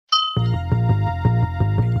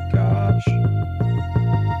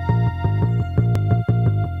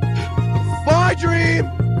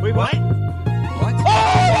Wait, what? What?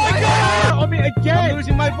 Oh my god! On me again! I'm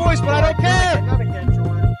losing my voice, but I don't care! Not again,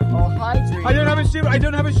 Jordan. I'll hydrate. I don't have a shield, I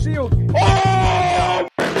don't have a shield! Oh!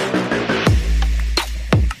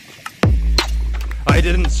 I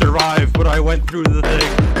didn't survive, but I went through the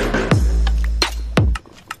thing.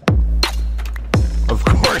 Of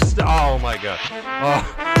course. Oh my god. Oh,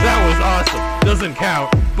 that was awesome. Doesn't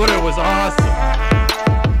count, but it was awesome.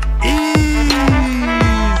 Easy.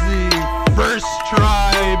 First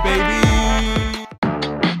try, baby.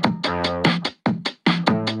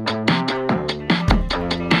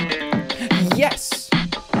 Yes.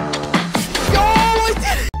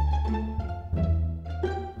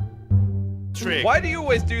 Why do you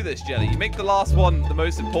always do this, Jelly? You make the last one the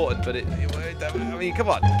most important, but I mean, come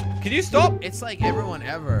on. Can you stop? It's like everyone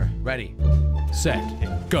ever. Ready, set,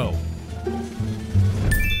 go.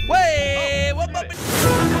 Wait!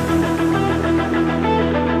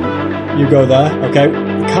 You go there, okay.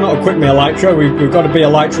 Cannot equip me elytra. We've got to be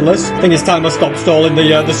elytraless. I think it's time I stop stalling.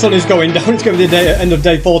 The sun is going down. It's going to be the end of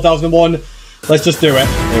day 4001. Let's just do it.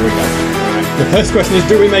 Here we go. The first question is,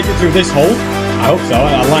 do we make it through this hole? I hope so.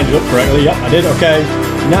 I lined it up correctly. Yep, I did. Okay.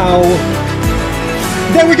 Now,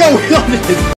 there we go. We landed.